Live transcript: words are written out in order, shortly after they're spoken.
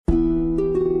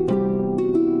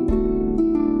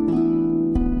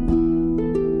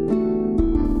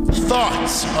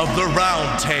Thoughts of the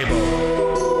Round Table.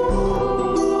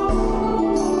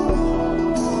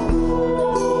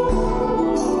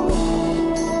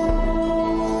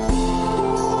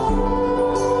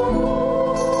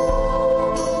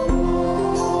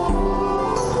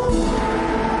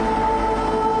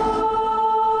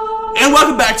 And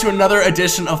welcome back to another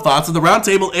edition of Thoughts of the Round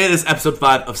Table. It is episode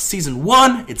 5 of season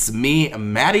 1. It's me,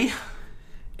 Maddie.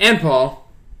 And Paul.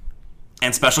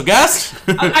 And special guest.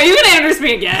 Are you gonna introduce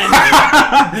me again?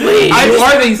 Please. You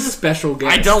are the special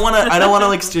guest. I don't wanna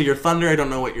like steal your thunder. I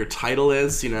don't know what your title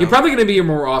is, you know. You're probably gonna be here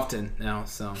more often now,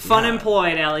 so. Fun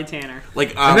employed, Allie Tanner.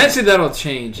 Like eventually that'll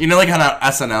change. You know, like on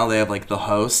SNL they have like the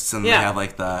hosts and they have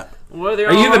like the. Well,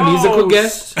 are you the musical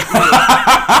guest? Am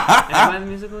I the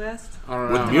musical guest? I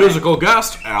don't know. With musical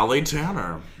guest Allie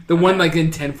Tanner. The one like in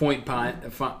 10-point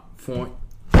font.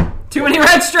 Too many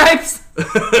red stripes.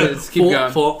 Just keep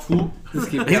going. Just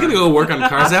keep going. He's gonna go work on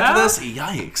cars after this?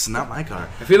 Yikes, not my car.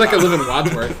 I feel like I live in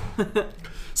Wadsworth.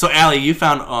 So Allie, you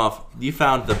found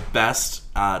the best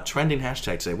trending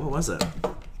hashtag today. What was it?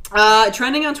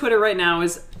 Trending on Twitter right now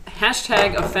is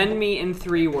hashtag offend me in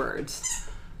 3 words.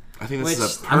 I think this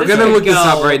is a I'm gonna look this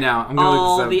up right now. I'm gonna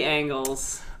all look this up. the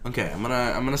angles. Okay, I'm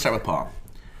gonna start with Paul.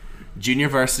 Junior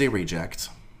varsity reject.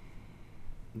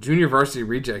 Junior varsity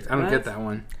reject. I don't get that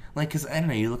one. Like, cause I don't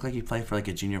know, you look like you play for like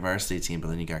a junior varsity team, but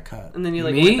then you got cut. And then you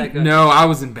like me? that good. No, I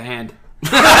was in band.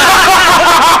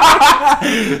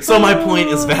 So my point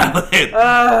is valid.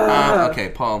 Okay,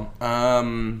 Paul.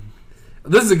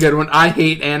 This is a good one. I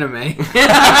hate anime.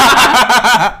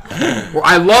 Well,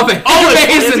 I love it. Oh,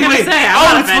 it's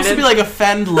supposed to be like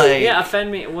offend, like yeah,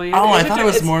 offend me. Well, I thought it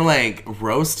was more like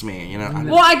roast me. You know.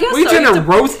 Well, I guess. What are you trying to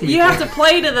roast me? You have to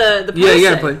play to the person. Yeah, you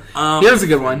gotta play. Here's a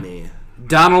good one. Me.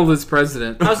 Donald is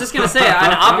president. I was just gonna say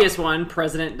an obvious one: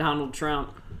 President Donald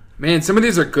Trump. Man, some of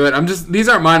these are good. These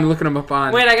aren't mine. I'm looking them up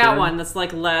on. Wait, I got one that's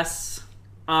like less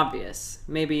obvious.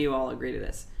 Maybe you all agree to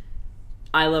this.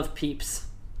 I love Peeps.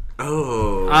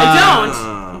 Oh, I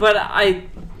don't, but I.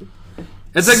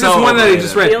 It's like So this one that I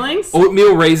just read. Feelings?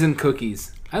 Oatmeal raisin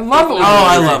cookies. I love oatmeal.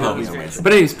 I love oatmeal raisin.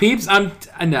 But anyways, Peeps. I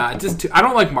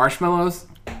don't like marshmallows,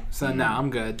 so I'm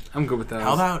good. I'm good with those.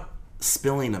 How about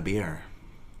spilling a beer?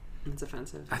 It's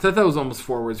offensive. I thought that was almost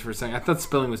 4 words for a second. I thought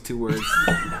spilling was 2 words.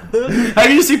 How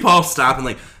can you see Paul stop and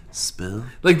like spill?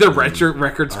 Like the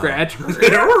record scratch. What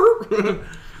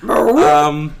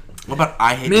about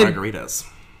I hate margaritas?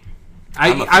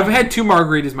 I've had 2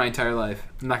 margaritas my entire life.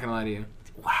 I'm not gonna lie to you.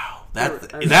 Wow.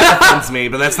 That offends me,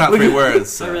 but that's not 3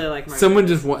 words. So. I really like margaritas. Someone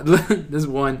just this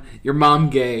one. Your mom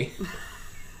gay.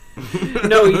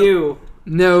 No, you.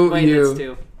 No, Wait, you. that's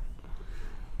 2.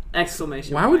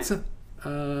 Exclamation Why point. would some...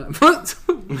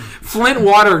 Flint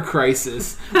water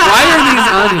crisis. Why are these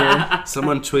on here?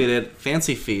 Someone tweeted,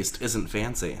 "Fancy feast isn't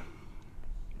fancy."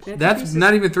 That's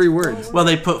not even 3 words. Well,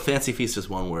 they put fancy feast as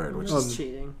 1 word, which is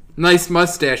cheating? Nice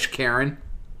mustache, Karen.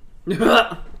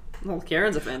 Well,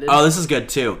 Karen's offended. Oh, this is good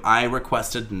too. I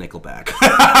requested Nickelback.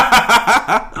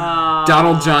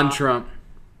 Donald John Trump.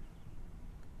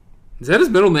 Is that his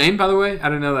middle name, by the way? I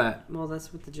didn't know that. Well,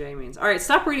 that's what the J means. All right,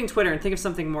 stop reading Twitter and think of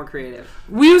something more creative.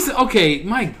 Okay,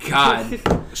 my God.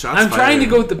 Shots I'm fired. trying to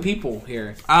go with the people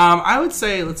here. I would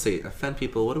say, let's see, offend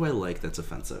people. What do I like that's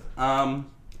offensive?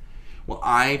 Well,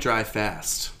 I drive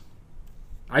fast.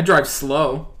 I drive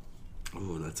slow.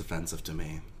 Ooh, that's offensive to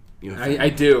me. I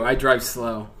do. I drive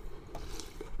slow.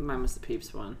 Mine was the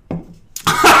Peeps one.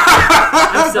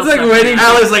 I was like waiting.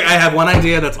 Allie's like, I have one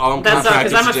idea. That's all I'm contracted to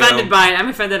do. Because I'm offended by it. I'm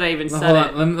offended I even said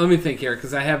it. Let me think here,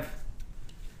 because I have...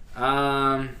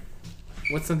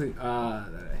 what's something...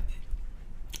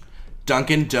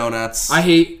 Dunkin' Donuts.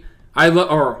 I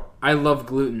love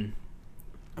gluten.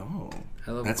 Oh.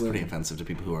 I love that's gluten. pretty offensive to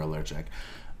people who are allergic.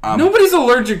 Nobody's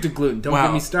allergic to gluten. Don't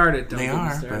get me started. They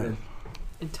are, but...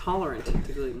 Intolerant to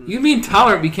gluten. You can be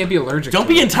intolerant, but you can't be allergic. Don't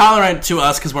be intolerant to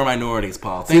us because we're minorities,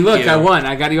 Paul. See, look, I won.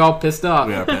 I got you all pissed off.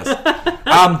 We are pissed.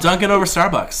 Dunkin' over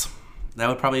Starbucks. That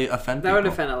would probably offend people. That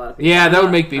would offend a lot of people. Yeah, that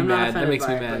would make me mad. That makes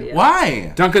me mad. Yeah.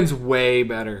 Why? Dunkin's way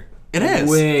better. It is.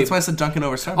 Way. That's why I said Dunkin'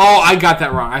 over Starbucks. Oh, I got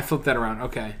that wrong. I flipped that around.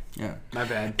 Okay. Yeah. My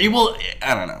bad. Well,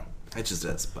 I don't know. It just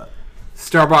is, but...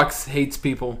 Starbucks hates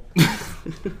people.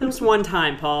 That was one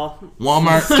time, Paul.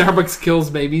 Walmart. Starbucks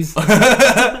kills babies.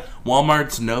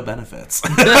 Walmart's no benefits.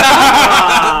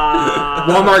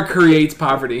 Walmart creates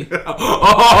poverty.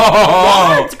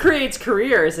 Walmart creates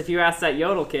careers, if you ask that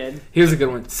Yodel kid. Here's a good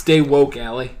one. Stay woke,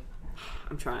 Allie.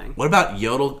 I'm trying. What about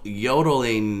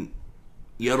yodeling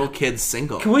Yodel Kid's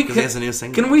single? Can we? Because he has a new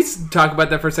single. Can we talk about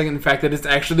that for a second? The fact that it's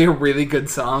actually a really good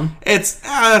song.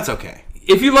 That's okay.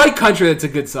 If you like country, that's a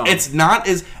good song. It's not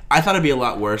as... I thought it'd be a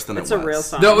lot worse than it was. It's a real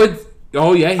song. No,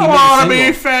 Oh yeah, he I made wanna a be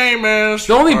single. famous.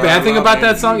 The only for bad thing about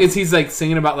that song loving is he's like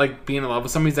singing about like being in love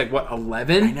with somebody. He's like what,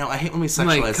 11? I know. I hate when we I'm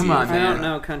like, sexualize. come you. on, I man. don't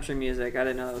know country music. I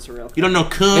didn't know that was a real thing. You don't know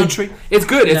country. It's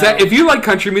good. It's No. that, if you like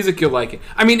country music, you'll like it.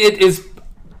 I mean, it is.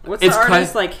 What's it's the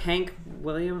artist kind- like Hank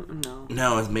William? No.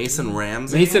 No, it's Mason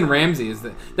Ramsey. Mason Ramsey is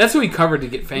the. That's who he covered to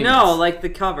get famous. No, like the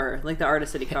cover, like the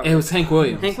artist that he covered. It was Hank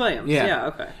Williams. Hank Williams. Yeah. Yeah.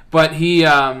 Okay. But he,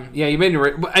 he made it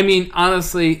right. But, I mean,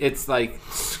 honestly, it's like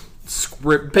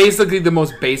basically the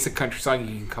most basic country song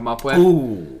you can come up with.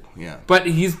 Ooh, yeah. But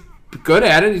he's good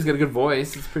at it. He's got a good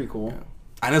voice. It's pretty cool.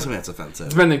 I know something that's offensive.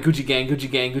 It's better than Gucci Gang, Gucci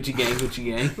Gang, Gucci Gang, Gucci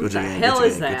Gang. What the hell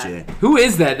is that? Who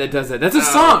is that does that? That's a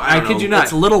song. I don't kid know. you not.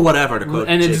 It's a little whatever to quote.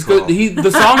 And it J. just Cole. goes.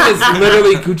 The song is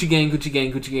literally Gucci Gang, Gucci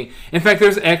Gang, Gucci Gang. In fact,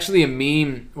 there's actually a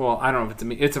meme. Well, I don't know if it's a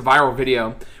meme. It's a viral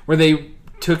video where they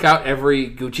took out every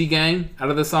Gucci Gang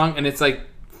out of the song, and it's like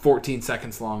 14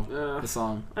 seconds long. Ugh. The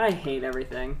song. I hate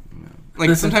everything.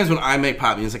 Like sometimes when I make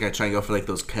pop music, I try and go for like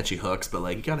those catchy hooks, but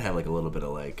like you gotta have like a little bit of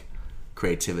like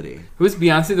creativity. Who's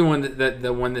Beyonce? The one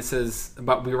the one that says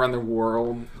about we run the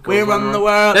world. We goes run on the and on?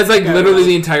 world. That's like literally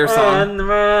the entire song. Run the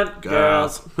world,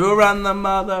 Girls who run the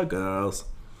mother girls.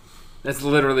 That's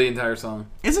literally the entire song.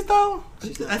 Is it though? I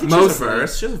think she has a Mostly.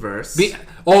 verse. She has a verse.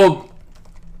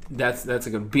 That's a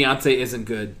good. Beyonce isn't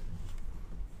good.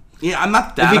 Yeah, I'm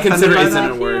not that If you offended consider by isn't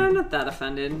that. a word. Yeah, I'm not that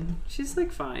offended. She's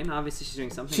like fine. Obviously, she's doing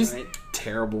something She's right.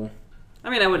 terrible. I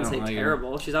mean, I wouldn't I say don't like her.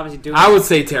 terrible. She's obviously doing. I would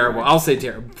say terrible. I'll say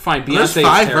terrible. Fine, Beyonce There's is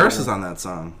 5 terrible. verses on that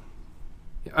song.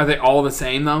 Are they all the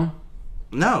same though?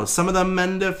 No, some of them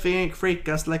men to freak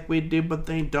us like we do, but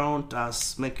they don't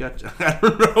us make a. I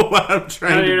don't know what I'm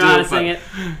trying I to don't do. know how to but- sing it.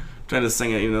 Trying to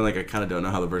sing it, like I kind of don't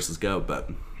know how the verses go, but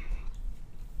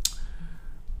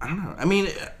I don't know. I mean,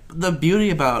 the beauty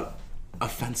about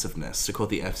offensiveness, to quote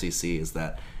the FCC, is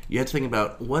that you have to think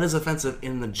about what is offensive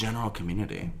in the general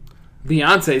community.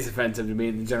 Beyonce's offensive to me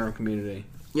in the general community.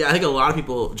 Yeah, I think a lot of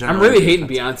people I'm generally. really hating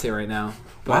Beyonce right now.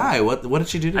 but Why? What did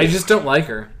she do to I you? just don't like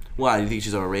her. Why? Do you think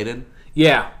she's overrated?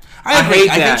 Yeah. I hate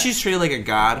I that. think she's treated like a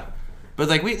god. But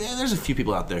like there's a few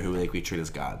people out there who like we treat as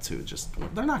gods who just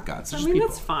they're not gods. They're I just mean, people.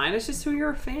 that's fine. It's just who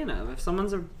you're a fan of. If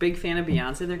someone's a big fan of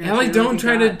Beyonce, they're gonna. Allie, treat her don't like a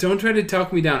try god. to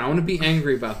talk me down. I want to be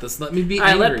angry about this. Let me be All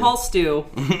right, angry. let Paul stew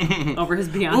over his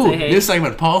Beyonce Ooh, hate. new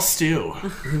segment, Paul Stew.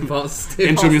 Paul stew.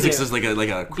 Intro Paul music Stew. says like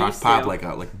a crock Beef pop, stew.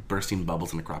 like bursting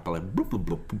bubbles in a crock pot, like bloop, bloop,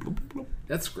 bloop, bloop, bloop, bloop.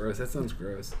 That's gross. That sounds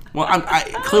gross. Well,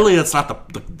 clearly that's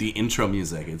not the intro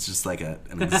music. It's just like an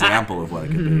example of what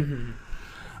it could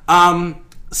be.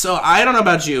 So I don't know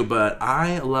about you, but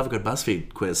I love a good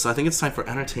BuzzFeed quiz. So I think it's time for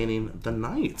entertaining the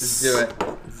nights. Let's do it.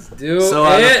 Let's do So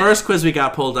it. the first quiz we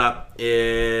got pulled up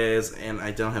is, and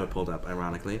I don't have it pulled up,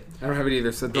 ironically. I don't have it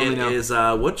either, so don't It me know. is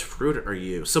which fruit are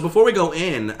you? So before we go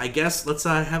in, I guess let's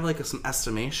have like some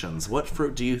estimations. What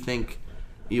fruit do you think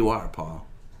you are, Paul?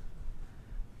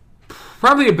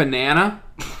 Probably a banana.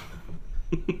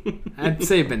 I'd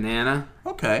say banana.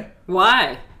 Okay.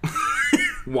 Why?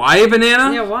 Why a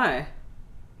banana? Yeah, why?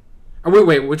 Oh,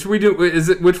 wait. Which we do? Is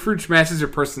it which fruit matches your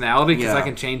personality? Because Yeah. I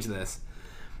can change this.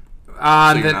 So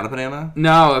you're not a banana?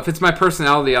 No, if it's my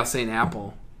personality, I'll say an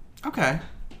apple. Okay.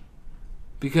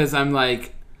 Because I'm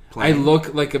like, Plain. I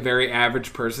look like a very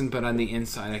average person, but on the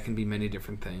inside, I can be many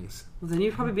different things. Well, then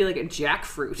you'd probably be like a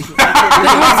jackfruit.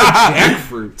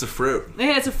 Jackfruit. It's a fruit.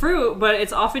 Yeah, it's a fruit, but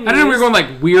it's often used. I don't know. We're going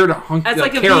like weird, hunky, It's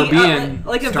like a Caribbean,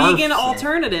 like a star vegan fruit.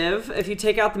 alternative. If you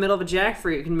take out the middle of a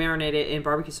jackfruit, you can marinate it in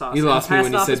barbecue sauce. You and lost me pass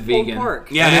when it you off said as pulled vegan. Pork.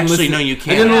 Yeah, I didn't actually, listen- no, you I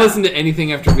can't. didn't Yeah. listen to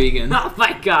anything after vegan. Oh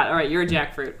my god! All right, you're a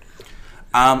jackfruit.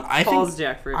 I Paul's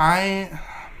think jackfruit.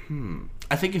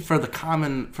 I think for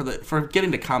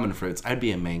getting to common fruits, I'd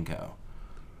be a mango.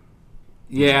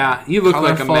 Yeah, you look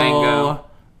like a Colorful. mango.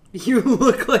 You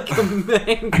look like a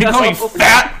mango. You call me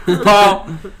fat, Paul.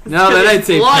 No, then I'd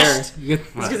say pear. flushed. You get-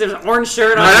 It's because there's an orange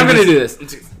shirt on. All right, I'm gonna do this.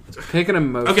 Pick an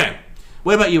emotion. Okay.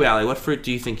 What about you, Allie? What fruit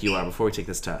do you think you are before we take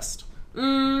this test?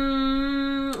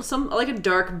 Some like a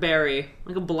dark berry,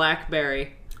 like a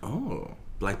blackberry, Oh,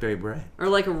 blackberry beret. or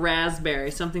like a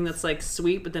raspberry, something that's like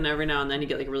sweet, but then every now and then you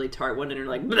get like a really tart one, and you're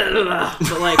like, blah, blah, blah.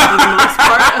 But like for the most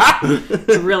part,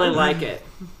 I really like it.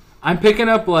 I'm picking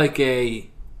up like a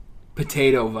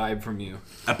potato vibe from you.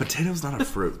 A potato's not a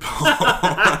fruit, Paul.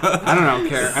 I don't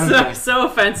care. I don't So, care. so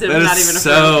offensive, That not is even a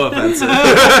so offensive.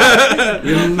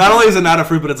 Not only is it not a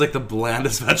fruit, but it's like the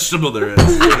blandest vegetable there is.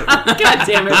 fruit. God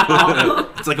damn it, Paul.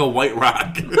 It's like a white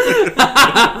rock.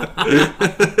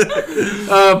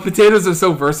 Potatoes are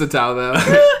so versatile, though.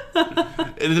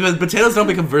 And potatoes don't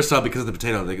become versatile because of the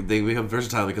potato. They become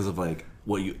versatile because of like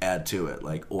what you add to it,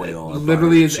 like oil. Or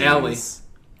literally butter, is cheese. Allie.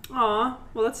 Aw,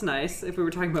 well that's nice. If we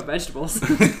were talking about vegetables.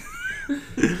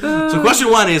 So question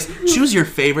 1 is, choose your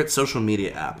favorite social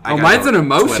media app. I gotta mine's go an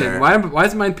emotion. Twitter. Why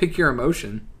does mine pick your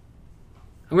emotion?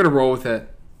 I'm going to roll with it.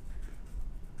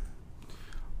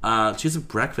 Choose a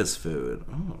breakfast food.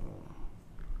 Oh.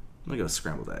 I'm going to go with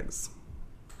scrambled eggs.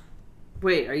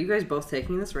 Wait, are you guys both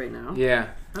taking this right now? Yeah.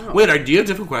 Oh. Wait, do you have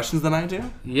different questions than I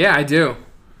do? Yeah, I do.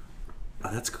 Oh,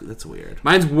 that's weird.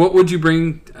 Mine's what would you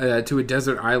bring to a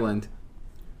desert island?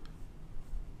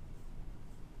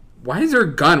 Why is there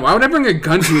a gun? Why would I bring a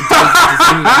gun to a desert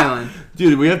island?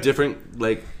 Dude, we have different,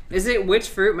 like... Is it which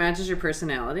fruit matches your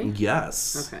personality?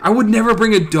 Yes. Okay. I would never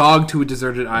bring a dog to a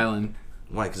deserted island.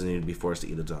 Why? Because they need to be forced to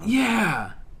eat a dog.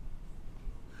 Yeah.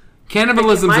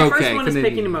 Cannibalism's My okay. first one is Couldn't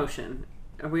picking eat. emotion.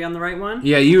 Are we on the right one?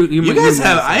 Yeah, you guys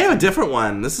have... I have a different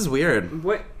one. This is weird.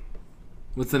 What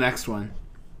What's the next one?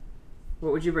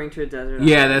 would you bring to a desert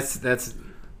Yeah, island? that's.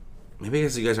 Maybe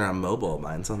because you guys are on mobile.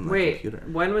 Mine's on the Wait, computer.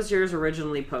 when was yours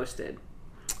originally posted?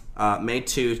 May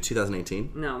 2,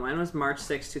 2018. No, mine was March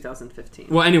 6, 2015.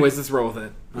 Well, anyways, let's roll with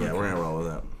it. Yeah, we're going to roll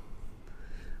with it.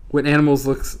 What animals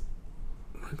look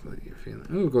like you're feeling?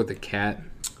 I'm gonna go with the cat.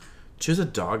 Choose a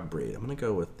dog breed. I'm going to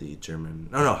go with the German...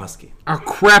 No, husky. Oh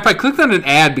crap! I clicked on an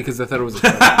ad because I thought it was.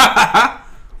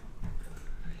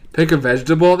 Pick a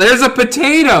vegetable. There's a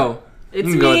potato. It's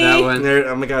You can go with that me! one. There,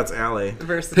 oh my god, it's Allie.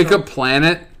 Versatile. Pick a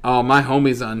planet. Oh, my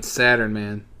homie's on Saturn,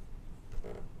 man.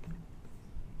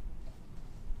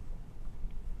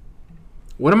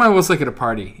 What am I most like at a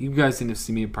party? You guys need to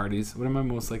see me at parties. What am I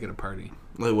most like at a party?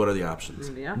 Like, what are the options?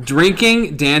 Yeah.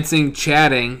 Drinking, dancing,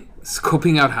 chatting,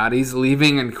 scoping out hotties,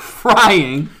 leaving, and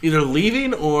crying. Either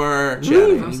leaving or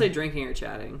chatting. I'll say drinking or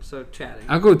chatting. So chatting.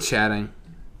 I'll go with chatting.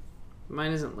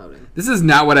 Mine isn't loading. This is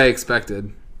not what I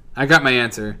expected. I got my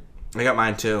answer. I got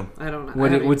mine too. I don't know. What-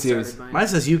 I haven't what's even yours? started mine. Mine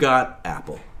says you got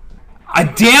Apple. Damn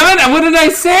it! What did I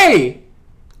say?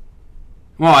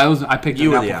 Well, I picked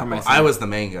You an were the apple for apple. myself. I was the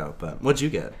mango, but what'd you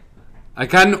get? I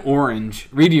got an orange.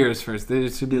 Read yours first. There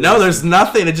should be No, there's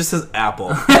nothing. It just says apple.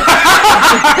 Is it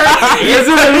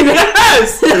really?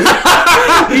 Yes!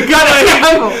 You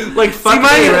got like fuck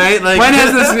me, right? Like, mine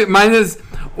has this. Mine is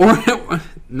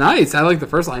nice. I like the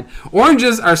first line.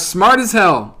 Oranges are smart as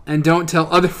hell and don't tell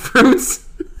other fruits.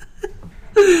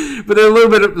 But they're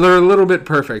a little bit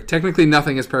perfect. Technically,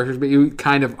 nothing is perfect, but you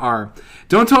kind of are.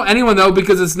 Don't tell anyone though,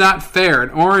 because it's not fair. An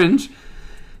orange,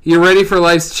 you're ready for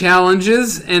life's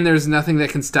challenges, and there's nothing that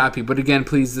can stop you. But again,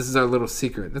 please, this is our little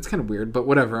secret. That's kind of weird, but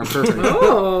whatever. I'm perfect.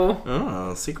 Oh.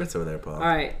 Oh, secrets over there, Paul. All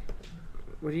right.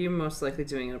 What are you most likely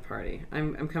doing at a party?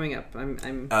 I'm coming up.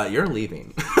 I'm You're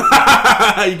leaving.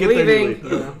 You get leaving.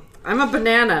 there. I'm a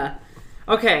banana.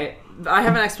 Okay, I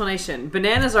have an explanation.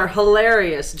 Bananas are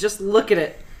hilarious. Just look at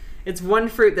it. It's one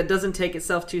fruit that doesn't take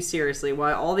itself too seriously,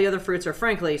 while all the other fruits are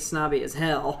frankly snobby as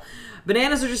hell.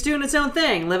 Bananas are just doing its own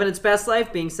thing, living its best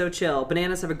life, being so chill.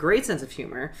 Bananas have a great sense of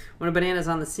humor. When a banana's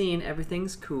on the scene,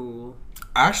 everything's cool.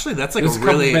 Actually, that's like There's a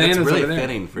couple that's bananas really over there.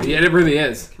 fitting for you. Yeah, it really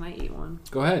is. Can I eat one?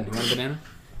 Go ahead. You want a banana?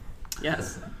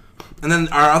 Yes. And then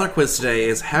our other quiz today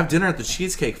is have dinner at the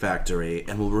Cheesecake Factory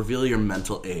and we'll reveal your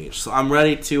mental age. So I'm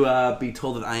ready to be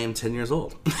told that I am 10 years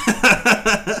old.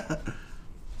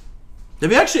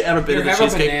 Have you actually ever been to the Have a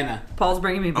Cheesecake? banana. Paul's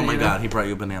bringing me Oh banana. my god, he brought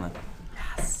you a banana.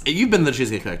 Yes. You've been to the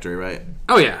Cheesecake Factory, right?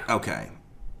 Oh yeah. Okay.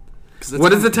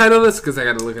 What is the title of this? Because I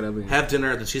got to look it up again. Have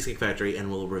dinner at the Cheesecake Factory and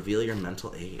we'll reveal your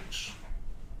mental age.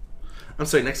 I'm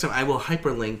sorry, next time I will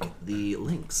hyperlink the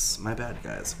links. My bad,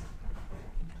 guys.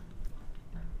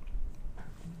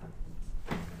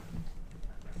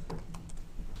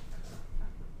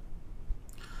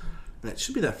 That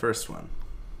should be that first one.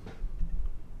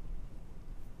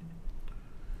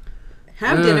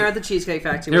 Have dinner at the Cheesecake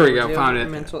Factory. There we We'll go, do found your it.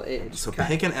 Mental age. So Okay.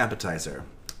 pick an appetizer.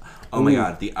 Oh my Ooh.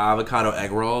 god, the avocado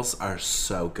egg rolls are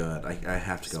so good. I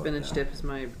have to go Spinach with that. dip is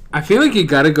my. I feel like you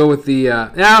got to go with the.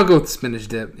 Yeah, I'll go with spinach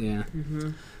dip. Yeah.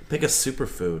 Pick a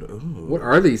superfood. Ooh. What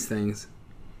are these things?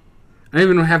 I don't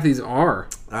even know half these are.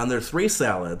 There are 3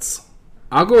 salads.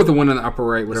 I'll go with the one in the upper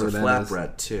right, There's whatever a that is.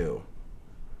 flatbread too.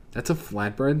 That's a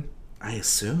flatbread? I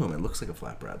assume it looks like a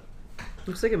flatbread.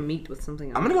 Looks like a meat with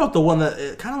something on I'm gonna go with the one that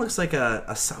it kind of looks like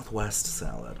a Southwest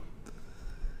salad.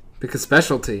 Pick a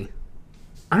specialty.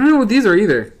 I don't know what these are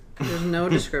either. There's no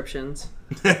descriptions.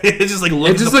 It just like It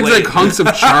looks. just looks like hunks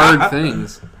of charred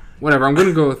things. Whatever, I'm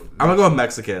gonna go with... I'm gonna go with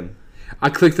Mexican. I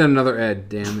clicked on another ad,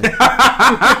 damn it.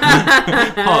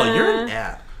 Oh, you're an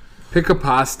app. Pick a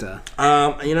pasta.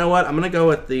 You know what? I'm gonna go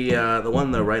with the one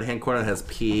in the right hand corner that has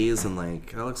peas and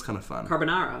like that looks kind of fun.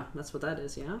 Carbonara. That's what that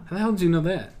is, yeah? How the hell did you know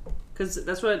that? Because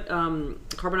that's what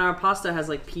carbonara pasta has,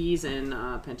 like peas and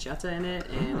pancetta in it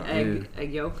and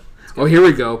egg yolk. Oh, here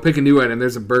we go. Pick a new item.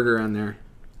 There's a burger on there.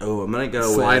 Oh, I'm gonna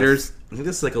go Sliders. with... I think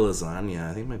this is like a lasagna.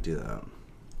 I think I might do that.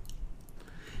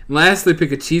 Lastly,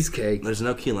 pick a cheesecake. There's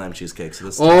no key lime cheesecake, so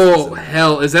this... Oh,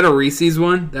 hell. Is that a Reese's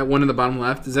one? That one in the bottom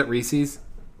left? Is that Reese's?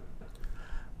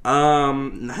 I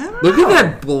don't Look know. at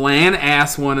that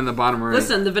bland-ass one in the bottom right.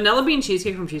 Listen, the vanilla bean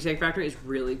cheesecake from Cheesecake Factory is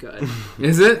really good.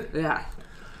 Is it? Yeah.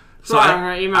 So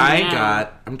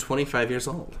I'm 25 years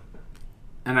old.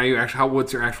 And are you actually...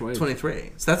 What's your actual age?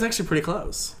 23. So that's actually pretty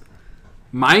close.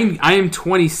 Mine, I am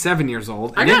 27 years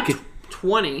old. I and got it could-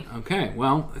 20. Okay,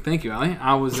 well, thank you, Allie.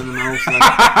 I was in the middle of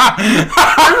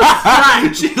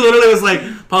She literally was like,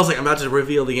 Paul's like, I'm about to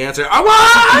reveal the answer.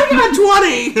 I got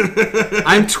 20!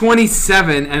 I'm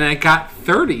 27, and I got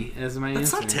 30 as my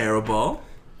That's answer. not terrible.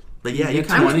 But yeah, you get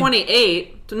kind I'm of...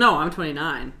 28. No, I'm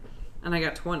 29. And I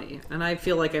got 20. And I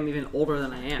feel like I'm even older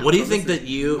than I am. What do you So think this that is-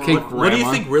 you... Okay, What do you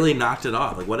Grandma. think really knocked it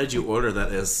off? Like, what did you order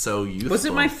that is so youthful? Was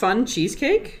it my fun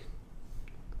cheesecake?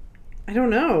 I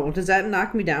don't know. Does that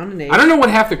knock me down in age? I don't know what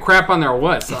half the crap on there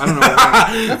was, so I don't know.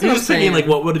 That's what You're I'm just thinking, saying. like,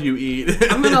 what would you eat?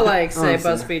 I'm gonna like say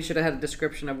Honestly. BuzzFeed should have had a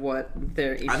description of what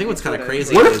their. I think what's kinda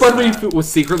crazy- What if is Budweiser that-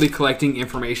 was secretly collecting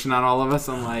information on all of us?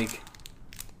 I'm like,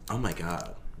 Oh my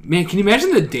god. man, can you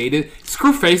imagine the data?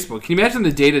 Screw Facebook. Can you imagine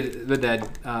the data that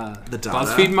The data?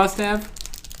 BuzzFeed must have?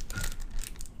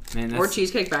 Man, Or that's,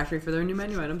 Cheesecake Factory for their new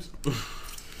menu items.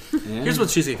 yeah. Here's what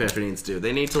Cheesecake Factory needs to do.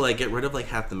 They need to, like, get rid of, like,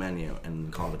 half the menu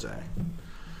and call it a day.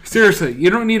 Seriously, you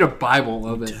don't need a Bible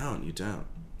of it. You don't.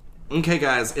 Okay,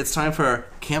 guys, it's time for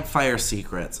Campfire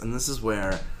Secrets. And this is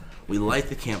where we light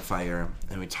the campfire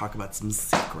and we talk about some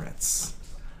secrets.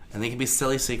 And they can be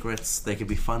silly secrets, they could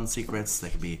be fun secrets, they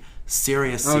could be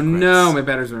serious Oh secrets. no, my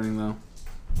battery's running low.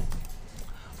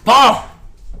 Paul!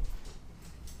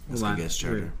 Let's Hold go on. get his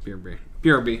charger.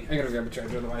 BRB. I gotta grab a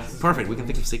charger, otherwise. this is- Perfect, we can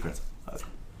think of secrets.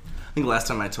 I think last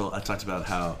time I talked about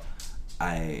how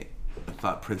I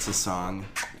thought Prince's song,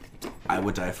 I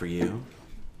Would Die For You,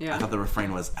 Yeah. I thought the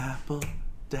refrain was apple,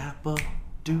 dapple,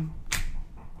 do.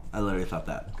 I literally thought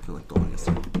that for like the longest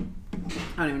time.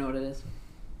 I don't even know what it is.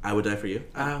 I would die for you.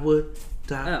 I would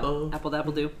die. Oh, Apple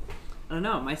Dapple Do. I don't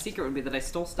know. My secret would be that I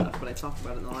stole stuff, but I talked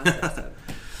about it in the last episode.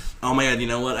 Oh my god! You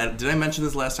know what? Did I mention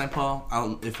this last time, Paul? I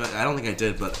don't think I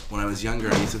did. But when I was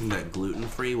younger, I used to think that gluten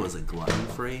free was a glutton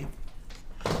free.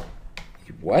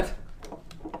 What?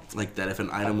 Like that, if an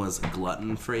item was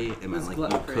glutton free, it meant was like you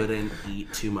gluten-free. couldn't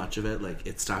eat too much of it. Like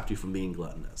it stopped you from being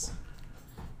gluttonous.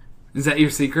 Is that your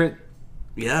secret?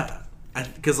 Yeah,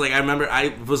 because like I remember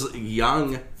I was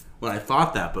young when I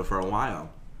thought that, but for a while,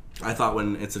 I thought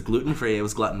when it's a gluten free, it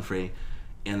was glutton free,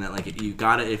 and that like you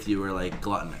got it if you were like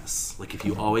gluttonous, like if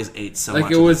you always ate so much.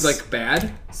 Like it of was this. like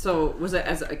bad? So was it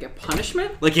as like a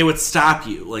punishment? Like it would stop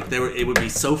you. Like it would be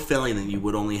so filling that you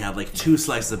would only have like 2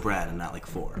 slices of bread and not like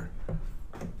 4.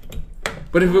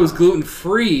 But if it was gluten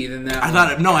free, then that. I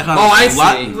thought it Oh, was I see.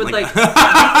 glutton. It would Like,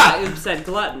 it said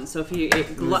glutton. So if you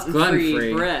ate gluten-free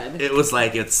gluten-free. bread, it was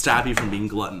like it'd stop you from being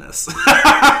gluttonous.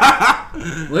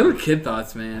 Little kid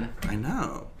thoughts, man. I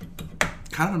know.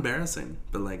 Kind of embarrassing,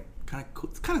 but like kind of cool.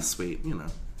 It's kind of sweet, you know.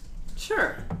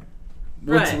 sure.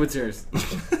 What's, Right. what's yours?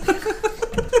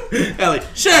 Ellie,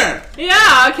 sure.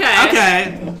 Yeah. Okay.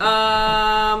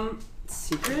 Okay.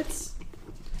 Secrets.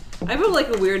 I have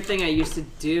like a weird thing I used to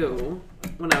do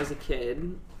when I was a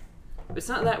kid. It's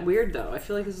not that weird though. I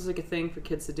feel like this is like a thing for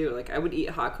kids to do. Like I would eat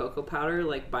hot cocoa powder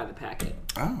like by the packet,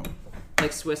 Oh.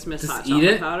 like Swiss Miss Just hot eat chocolate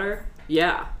it? powder.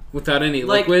 Yeah, Without any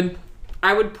Like- liquid?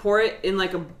 I would pour it in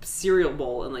like a cereal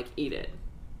bowl and like eat it.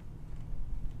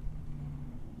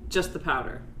 Just the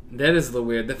powder. That is a little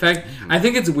weird. The fact I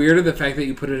think it's weirder the fact that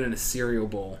you put it in a cereal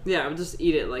bowl. Yeah, I would just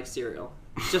eat it like cereal.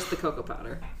 Just the cocoa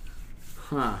powder.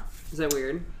 Huh. Is that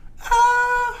weird?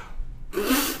 Uh,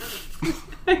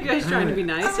 Are you guys trying to be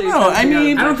nice? Or I don't know, I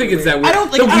mean- I don't think it's that weird. I don't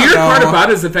think- the I don't weird part know. about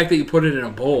it is the fact that you put it in a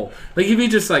bowl. Like if you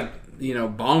just like,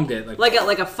 bonged it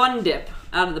like a fun dip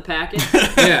out of the packet.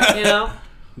 yeah. You know?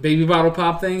 Baby bottle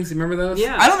pop things, you remember those?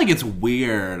 Yeah. I don't think it's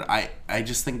weird. I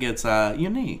just think it's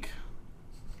unique.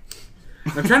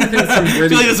 I'm trying to think of some I feel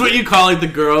really like that's what you call like the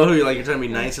girl who you're trying to be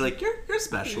nice. You're like you're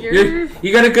special. you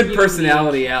got a good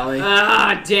personality, Allie.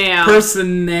 Ah, damn.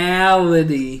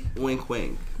 Personality. Wink,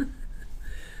 wink.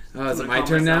 Oh, is it I'm my gonna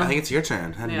turn call now? I think it's your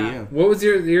turn. How do Yeah. you? What was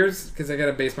yours? Because I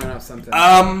gotta base mine off something.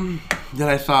 That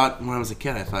I thought when I was a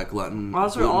kid, I thought glutton.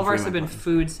 Also, all of ours have gluten-free been meant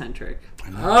food centric.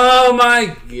 Oh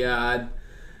my god.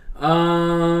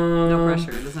 No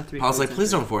pressure. It doesn't have to be. I was like,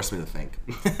 please food-centric. don't force me to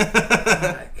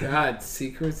think. God,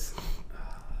 secrets.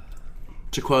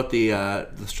 To quote the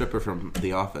stripper from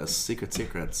The Office, secrets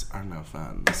are no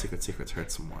fun. Secrets hurt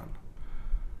someone.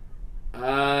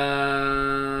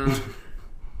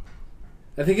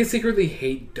 I think I secretly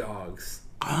hate dogs.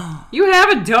 You have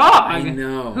a dog. I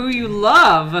know. Who you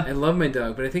love. I love my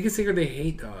dog, but I think it's secretly they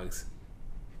hate dogs.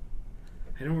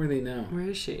 I don't really know. Where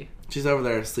is she? She's over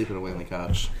there sleeping away on the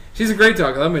couch. She's a great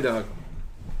dog. I love my dog.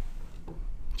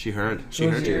 She heard. She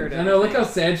heard she you. heard I know. Look how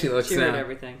sad she looks She heard now.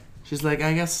 everything. She's like,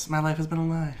 I guess my life has been a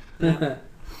lie.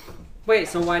 Wait,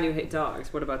 so why do you hate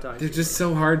dogs? What about dogs? They're just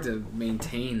so hard to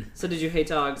maintain. So did you hate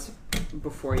dogs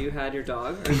before you had your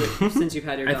dog? Or is it since you've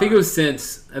had your dog? I think it was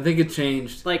since. I think it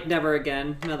changed. Like, never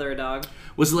again, another dog?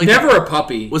 Was it like Never a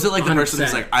puppy. Was it like the person who's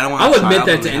 100%. like, I don't want I'll a admit child,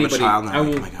 that and to they have a anybody. child, and I they're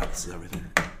like, will- oh my god, this is everything.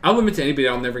 I'll admit to anybody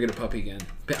I'll never get a puppy again.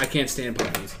 I can't stand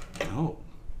puppies. Oh.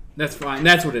 That's fine.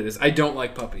 That's what it is. I don't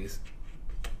like puppies.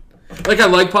 Like, I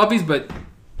like puppies, but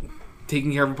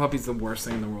taking care of a puppy is the worst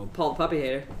thing in the world. Paul the puppy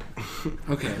hater.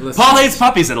 Okay, listen. Paul hates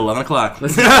puppies at 11 o'clock.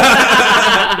 Listen.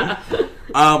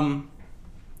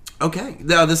 Okay.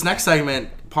 Now, this next segment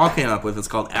Paul came up with, it's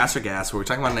called Ass or Gas, where we're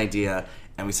talking about an idea,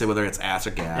 and we say whether it's ass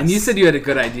or gas. And you said you had a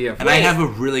good idea. And I have a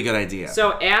really good idea.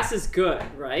 So ass is good,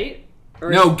 right?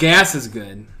 Or No, gas is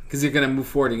good. Because you're going to move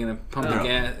forward. You're going to pump Oh. the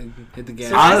gas, hit the gas.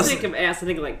 So when I Honestly- think of ass, I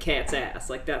think of like cat's ass.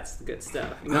 Like that's the good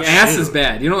stuff. No, Yeah. Ass is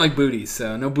bad. You don't like booties,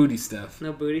 so no booty stuff.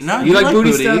 No booty. No, stuff? You like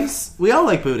booty booties? We all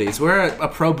like booties. We're a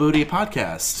pro-booty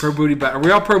podcast. Pro booty, but are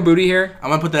we all pro booty here? I'm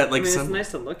going to put that, I like, mean, it's some...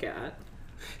 nice to look at.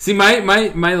 See, my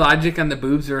logic on the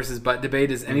boobs versus butt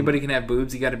debate is anybody can have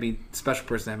boobs. You got to be a special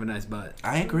person to have a nice butt.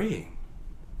 I agree.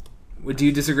 Do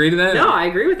you disagree to that? No, I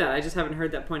agree with that. I just haven't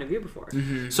heard that point of view before. So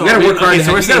You gotta work hard to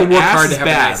so have- we're you gotta saying work ass hard to is have a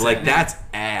bad. nice Like, ass. that's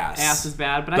ass. Ass is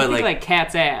bad, but I But, think like- like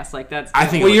cat's ass. Like that's. I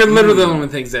think Well, like, you're literally the one who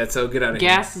thinks that, so get out of here.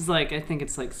 gas is like I think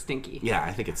it's like stinky. Yeah,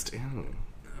 I think it's...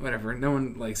 Whatever. No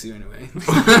one likes you anyway.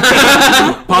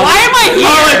 Why am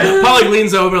I here? Paul like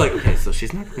leans over like, okay, so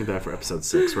she's not coming back for episode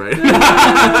 6, right?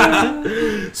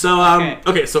 So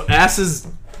okay, so ass is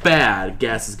bad,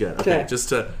 gas is good. Okay, Okay. just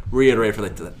to reiterate for the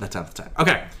 10th time.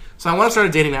 Okay, so I want to start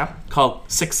a dating app called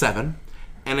 6-7,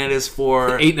 and it is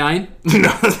for 8-9? no,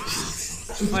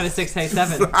 What is 6 8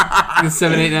 7?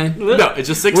 7-8-9? no, it's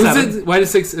just 6-7. What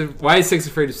is it? Why is 6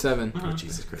 afraid of 7? Oh,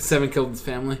 Jesus Christ. 7 killed his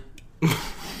family. Tell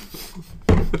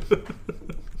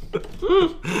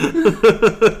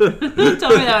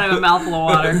me that I have a mouthful of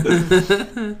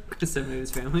water. Just to move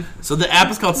his family. So the app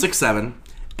is called 6-7,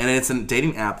 and it's a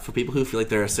dating app for people who feel like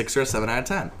they're a 6 or a 7 out of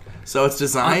 10. So it's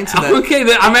designed so that... Okay,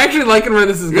 I'm actually liking where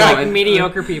this is Yeah. going.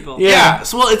 Mediocre people. Yeah,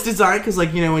 so well, it's designed because,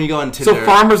 like, you know, when you go on Tinder... So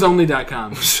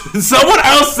farmersonly.com. Someone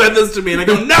else said this to me, and I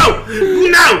go,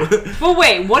 no! But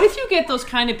wait, what if you get those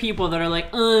kind of people that are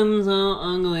like, I'm so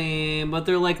ugly, but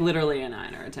they're like literally a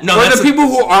 9 or a 10? No, Or that's the people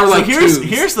who are like here's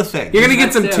twos. the thing. You're going to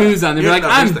get some That's it. 2s on there. You're like, No,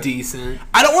 here's I'm the- decent.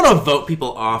 I don't want to vote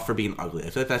people off for being ugly.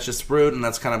 I feel like that's just rude, and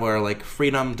that's kind of where, like,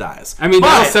 freedom dies. I mean, but,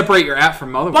 that'll separate your app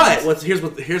from other But ones. here's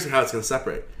how it's going to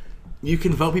separate. You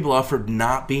can vote people off for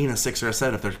not being a 6 or a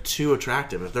 7 if they're too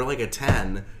attractive. If they're like a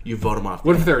 10, you vote them off.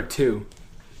 What if there are 2?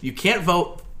 You can't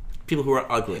vote people who are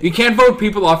ugly. You can't vote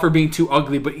people off for being too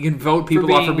ugly, but you can vote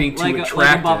people off for being too like attractive.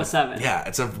 like above a 7. Yeah,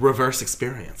 it's a reverse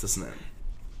experience, isn't it?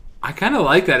 I kind of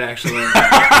like that, actually.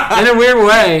 In a weird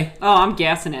way. Oh, I'm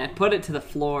gassing it. Put it to the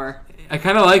floor. I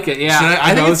kind of like it, yeah. So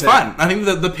I think know it's that. fun. I think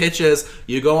the pitch is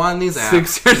you go on these apps.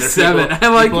 6 or and they're 7. People, I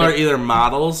like people are it. either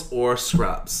models or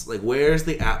scrubs. Like, where's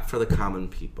the app for the common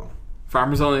people?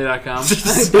 Farmersonly.com.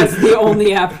 That's the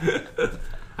only app.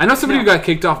 I know somebody who got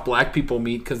kicked off Black People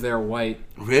Meet because they're white.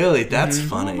 Really? That's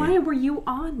funny. Why were you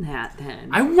on that then?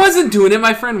 I wasn't doing it,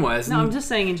 my friend was. No, I'm just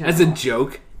saying in general. As a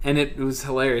joke, and it was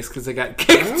hilarious because I got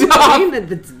kicked Oh, off.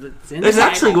 that's in There's the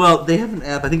actually, Bible. well, they have an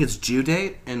app. I think it's Jew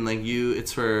Date, and like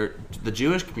it's for the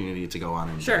Jewish community to go on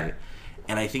and Sure. date.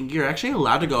 And I think you're actually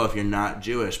allowed to go if you're not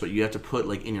Jewish, but you have to put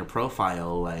like in your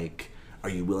profile like, are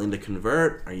you willing to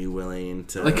convert? Are you willing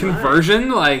to Like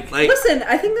conversion, like Listen,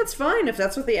 I think that's fine if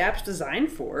that's what the app's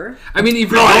designed for. I mean,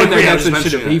 if you're No, I going there, agree, I that's was what it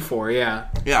should mentioning be for. Yeah,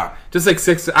 Yeah. just like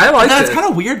 6. I like That's it. kind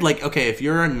of weird. Like, okay, if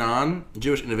you're a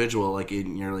non-Jewish individual, like,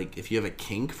 you're like, if you have a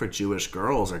kink for Jewish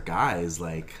girls or guys,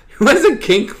 like, Who has a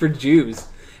kink for Jews?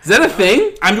 Is that a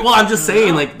thing? I'm just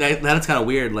saying, like, that's kind of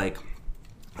weird. Like,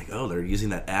 oh, they're using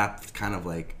that app kind of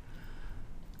like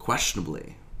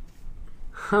questionably.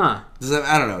 Huh? Does that?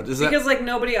 I don't know. Does that? Because like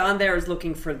nobody on there is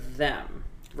looking for them,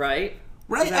 right?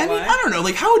 Right. Is that I mean, why? I don't know.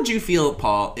 Like, how would you feel,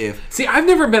 Paul, if See, I've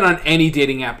never been on any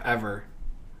dating app ever,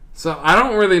 so I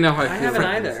don't really know how I I feel. haven't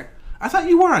about this. either. I thought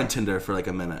you were on Tinder for like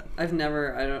a minute? I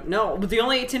don't know. But the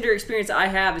only Tinder experience I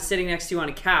have is sitting next to you on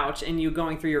a couch and you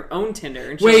going through your own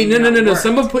Tinder. And Wait, showing me how it no. worked.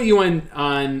 Someone put you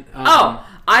on. Oh,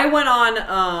 I went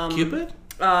on Cupid?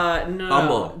 No,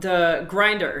 Bumble. the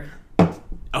Grinder.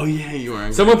 Oh yeah, you were.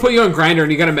 On Someone put you on Grindr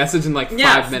and you got a message in like 5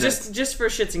 Yeah, minutes. just for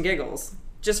shits and giggles.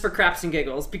 just for craps and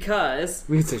giggles, because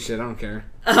We can say shit. I don't care.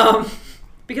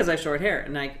 because I have short hair,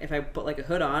 and if I put like a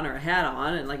hood on or a hat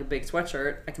on and like a big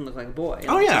sweatshirt, I can look like a boy. in,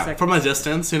 Oh like, 2 yeah, seconds. from a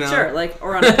distance, you know. Sure, like,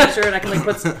 or on a picture, and I can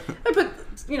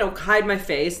like hide my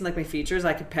face and like my features.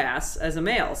 I could pass as a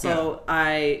male, so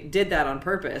I did that on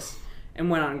purpose and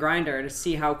went on Grindr to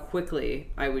see how quickly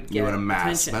I would get would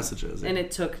amass attention. messages, yeah. And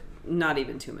it took not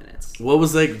even 2 minutes. What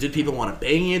was like? Did people want to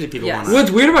bang you? Did people Yes. want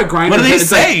What's weird about Grindr? What do they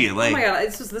is, like, say? Oh Like, my god,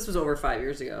 this was over 5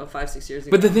 years ago, 5-6 years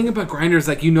ago. but the thing about Grindr is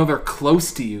like they're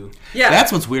close to you. yeah,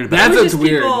 that's what's weird about That's it. it was what's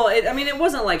just weird. people. It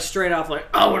wasn't like straight off like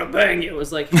I want to bang you. It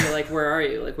was like you're like, where are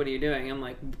you? Like, what are you doing? I'm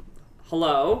like,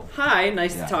 hello, hi,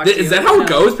 nice to talk to you. Is that how You it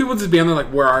know? goes? People just be on there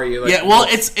like, where are you? Like, Yeah, well,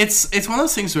 it's one of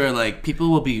those things where like people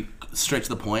will be straight to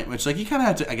the point, which like you kind of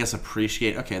have to, I guess,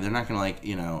 appreciate. Okay, they're not gonna like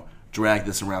drag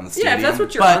this around the Yeah, stadium. if that's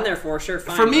what you're but on there for, sure,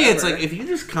 fine. for me, it's whatever. like if you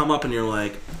just come up and you're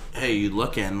like, "Hey, you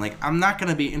looking?" Like I'm not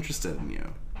gonna be interested in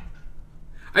you.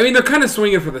 I mean, they're kind of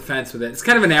swinging for the fence with it. It's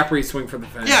kind of an appery swing for the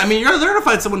fence. Yeah, I mean, they're gonna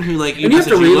find someone who like And you have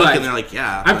to look realize- and they're like,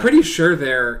 "Yeah." I'm but- pretty sure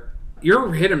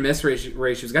your hit and miss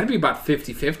ratio's got to be about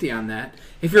 50-50 on that.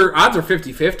 If your odds are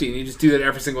 50-50 and you just do that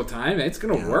every single time, it's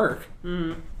going to work.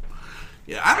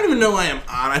 Yeah, I don't even know why I'm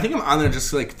on. I think I'm on there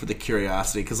just like for the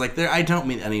curiosity, because like I don't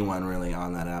meet anyone really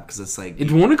on that app, because it's like, And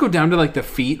do you want to go down to like the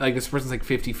feet? Like this person's like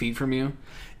 50 feet from you?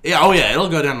 yeah, oh yeah, it'll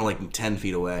go down to like 10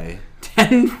 feet away.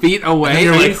 10 feet away? And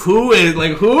you're At like, least? who is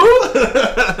like who?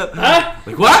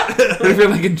 Like what? What if you're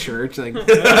like in church? Like,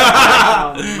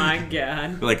 oh my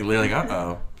god. Like they're like,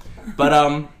 uh-oh. But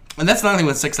and that's another thing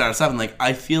with 6 out of 7. Like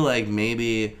I feel like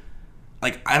maybe,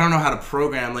 like I don't know how to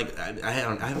program. Like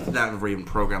I've never even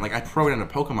programmed. Like I programmed a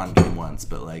Pokemon game once,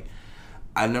 but like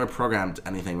I've never programmed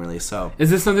anything really. So is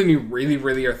this something you really,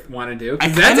 really want to do? I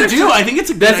 'Cause kind of do. I think it's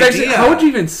a good That's actually, idea. how would you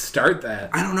even start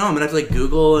that? I don't know. I'm gonna have to like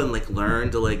Google and like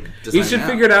learn to like design. You should an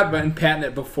figure app. it out and patent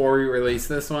it before we release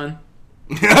this one.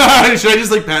 Should I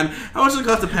just like patent? How much does it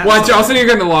cost to patent? Watch, all of a sudden you're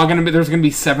going to log in, but there's going to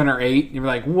be 7 or 8. You're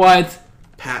like, what?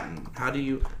 Patent. How do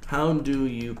you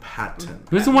patent?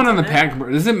 Who's the one on the patent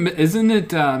commercial? Isn't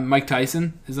it Mike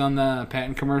Tyson is on the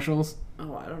patent commercials?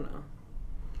 Oh, I don't know.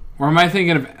 Or am I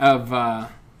thinking of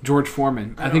George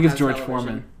Foreman? I think don't it's have George television.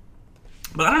 Foreman.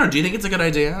 But I don't know. Do you think it's a good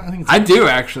idea? I think it's I do,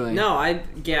 actually. No, I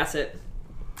gas it.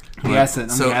 Yes, I'm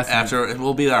so guessing. after it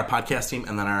will be our podcast team,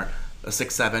 and then our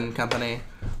 6-7 company.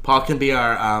 Paul can be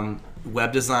our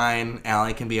web design.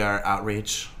 Allie can be our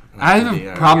outreach. and I can have be a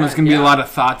our- problem. There's going to be a Yeah. lot of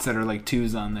thoughts that are like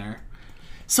 2s on there.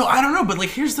 So I don't know, but like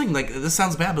here's the thing. Like this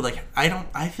sounds bad, but like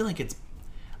I feel like it's.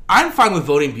 I'm fine with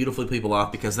voting beautiful people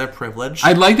off because they're privileged.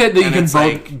 I like that you And can it's vote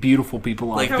like- beautiful people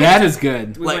like- off. That is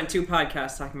good. We Like- went 2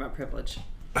 podcasts talking about privilege.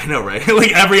 I know, right?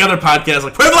 Like every other podcast,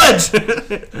 like privilege.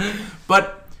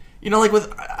 But like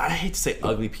with I hate to say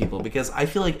ugly people because I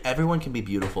feel like everyone can be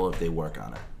beautiful if they work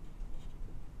on it.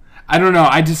 I don't know.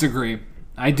 I disagree.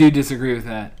 I do disagree with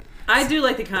that. I do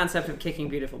like the concept of kicking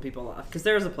beautiful people off because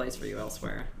there is a place for you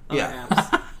elsewhere. Other Yeah.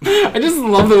 apps. I just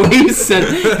love the way you said,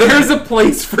 there's a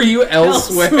place for you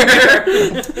elsewhere.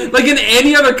 Like in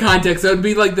any other context, that would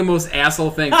be like the most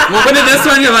asshole thing. But in this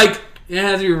one, you're like,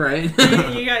 yeah, you're right.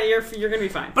 You're gonna be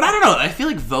fine. But I don't know. I feel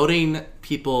like voting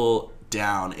people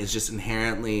down is just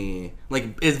inherently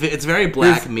like it's very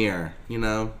Black Mirror.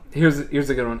 Here's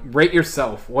a good one. Rate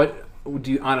yourself. What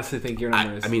do you honestly think your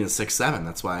number is? I mean, it's 6-7.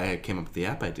 That's why I came up with the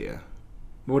app idea.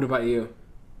 What about you?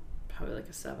 Probably like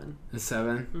a 7. A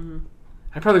 7? Mm-hmm.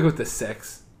 I'd probably go with the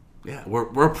 6. Yeah,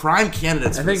 we're prime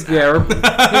candidates. I for think this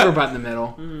app. I think we're about in the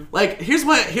middle. Like here's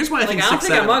why I Like think I don't 6-7.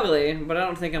 think I'm ugly, but I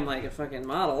don't think I'm like a fucking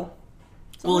model.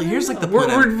 Well, here's like the point.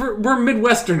 We're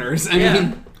Midwesterners. I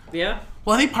mean, Yeah.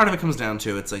 Well, I think part of it comes down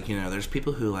to it's like there's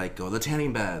people who like go to the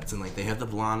tanning beds and like they have the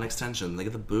blonde extension, they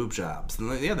get the boob jobs, and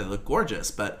like, yeah, they look gorgeous.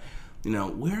 But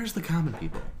where's the common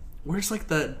people? Where's like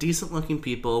the decent looking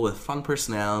people with fun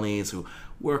personalities who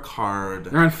work hard?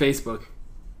 they're on Facebook.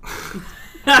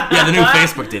 Yeah, the new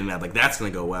Facebook dating app, like that's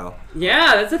gonna go well.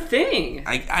 Yeah, that's a thing.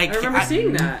 I remember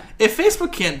seeing that. If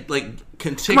Facebook can't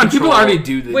can take Come on, people control- already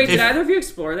do this. Wait, did If- either of you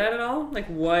explore that at all? Like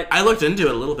what? I looked into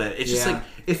it a little bit. It's just Yeah. like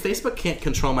if Facebook can't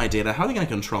control my data, how are they gonna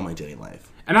control my dating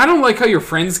life? And I don't like how your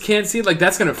friends can't see it. Like,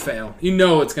 that's going to fail. You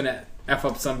know it's going to F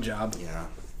up some job. Yeah.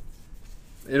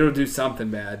 It'll do something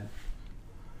bad.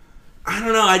 I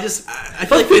don't know. I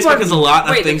feel like people Facebook are- has a lot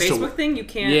of Wait, the things to. Facebook thing you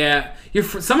can't. Yeah.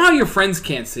 Somehow your friends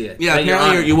can't see it. Yeah, That you're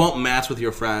apparently on you it. won't match with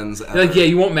your friends. Ever. Like, yeah,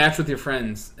 you won't match with your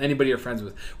friends. Anybody you're friends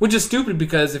with. Which is stupid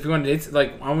because if you want to date,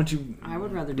 like, why would you... I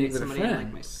would rather date With a somebody in friend.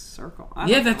 like my circle. I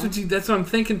Yeah, don't know. that's what I'm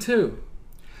thinking too.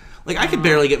 Like, I could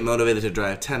barely get motivated to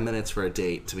drive 10 minutes for a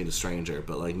date to meet a stranger,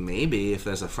 but, like, maybe if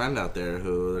there's a friend out there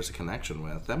who there's a connection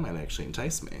with, that might actually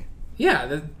entice me.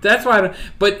 Yeah, that's why.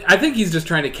 But I think he's just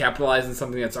trying to capitalize on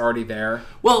something that's already there.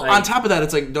 Well, Like, on top of that,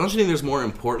 it's like, don't you think there's more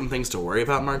important things to worry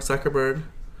about, Mark Zuckerberg?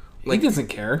 he doesn't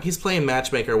care. He's playing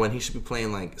matchmaker when he should be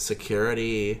playing like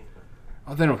security.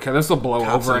 Oh, they don't care. This will blow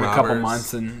Cops over in and a couple robbers.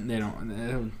 months, and they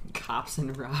don't. Cops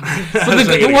and robbers. But I'm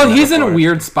sure you're well, gonna he's in a before.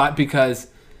 weird spot because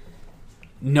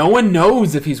no one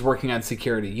knows if he's working on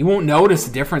security. You won't notice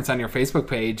a difference on your Facebook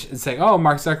page and say, "Oh,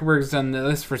 Mark Zuckerberg's done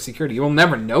this for security." You will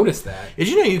never notice that. Did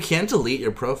you know you can't delete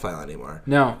your profile anymore?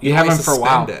 No, you You have only them for a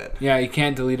while. suspend it. Yeah, you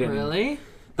can't delete it. anymore. Really?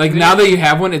 Like now that you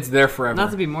have one, it's there forever.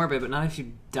 Not to be morbid, but not if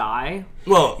you die.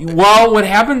 Well, Well, what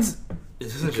happens?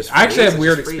 isn't it just I actually freeze? have It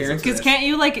weird just freezes. experiences. Because can't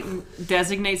you like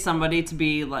designate somebody to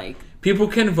be like? People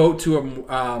can vote to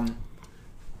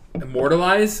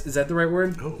immortalize. Is that the right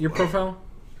word? Oh, Your wow. profile,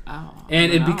 Oh.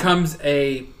 and I it don't know. becomes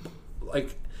a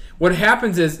like. What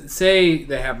happens is, say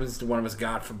that happens to one of us,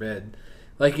 God forbid,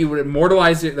 like you would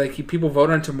immortalize it. Like people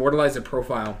vote on to immortalize a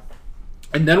profile,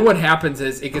 and then what happens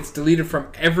is it gets deleted from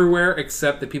everywhere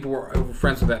except the people who are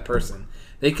friends with that person.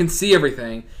 They can see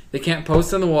everything. They can't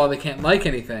post on the wall. They can't like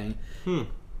anything.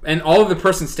 And all of the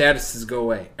person's statuses go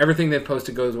away. Everything they've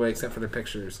posted goes away except for their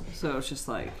pictures. So it's just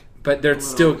like But they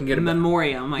still can get a a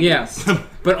memoriam. I Yeah, guess.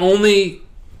 but only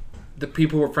the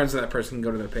people who are friends with that person can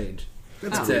go to their page.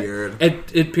 That's Oh. weird.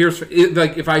 It appears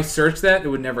like if I search that, it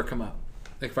would never come up.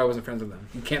 Like if I wasn't friends with them,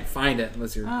 you can't find it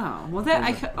unless you're. Oh well,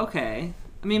 okay.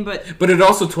 I mean, but But it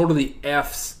also totally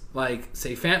f's like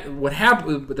say what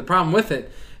happened. But the problem with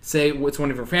it, say it's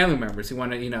one of your family members. You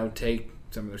want to take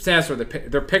some of their stats or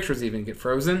their pictures even get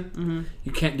frozen. Mm-hmm.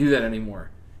 You can't do that anymore.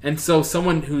 And so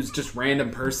someone who's just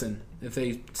random person, if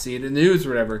they see it in the news or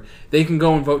whatever, they can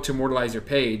go and vote to immortalize your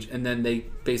page, and then they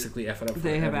basically f it up. For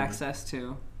they have everyone. access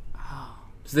to.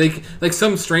 So they like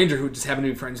some stranger who just happen to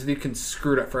be friends, they can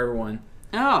screw it up for everyone.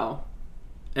 Oh.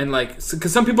 And like,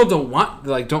 because some people don't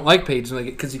like pages,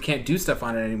 because you can't do stuff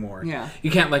on it anymore. Yeah.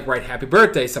 You can't like write happy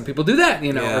birthday. Some people do that, or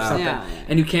Yeah. something, Yeah.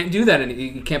 and you can't do that, and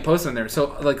you can't post on there.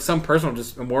 So like, some person will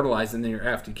just immortalize, and then you're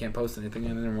effed. You can't post anything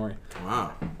on it anymore.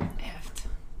 Wow. Effed.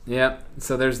 Yeah.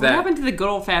 So there's What that. happened to the good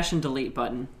old fashioned delete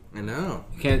button? I know.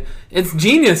 You can't. It's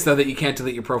genius though that you can't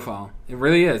delete your profile. It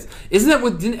really is. Isn't that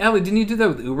what? Didn't you do that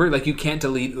with Uber? Like you can't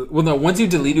delete. Well, no. Once you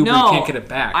delete Uber, No, you can't get it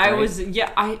back. I right? was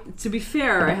to be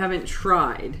fair, I haven't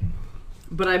tried,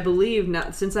 but I believe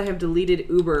now since I have deleted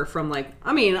Uber from I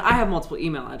have multiple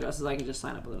email addresses. I can just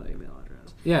sign up with an email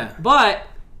address. Yeah. But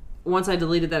once I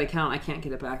deleted that account, I can't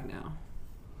get it back now.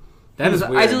 That is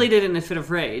Because weird. I deleted it in a fit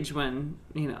of rage when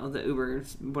the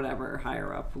Uber's whatever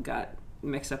higher up got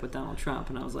mixed up with Donald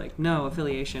Trump, and I was like, no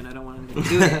affiliation. I don't want anything to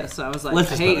do with this. So I was like, Let's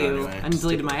I just hate put it you, anyway. and Just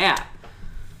deleted take my app.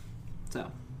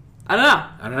 So I don't know.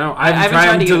 I don't know. I I haven't haven't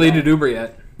tried to get deleted that. Uber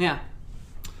yet. Yeah.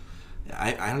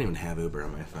 Yeah, I don't even have Uber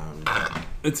on my phone.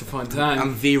 It's a fun time.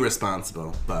 I'm the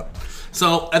responsible. But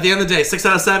so at the end of the day, 6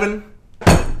 out of 7.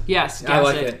 Yes. I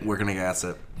like gas it. We're gonna gas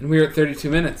it. And we're at 32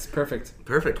 minutes. Perfect.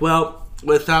 Perfect. Well,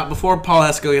 before Paul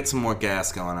has to go get some more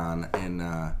gas going on, and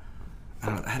I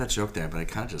don't know, I had a joke there, but I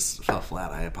kind of just fell flat.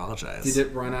 I apologize. Did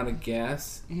it run out of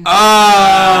gas? Ah!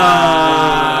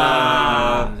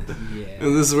 Yeah.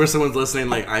 And this is where someone's listening.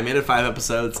 Like, I made it 5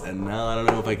 episodes, and now I don't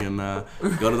know if I can go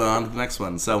on to the next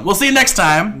one. So we'll see you next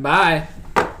time. Bye.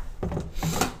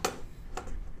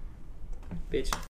 Bitch.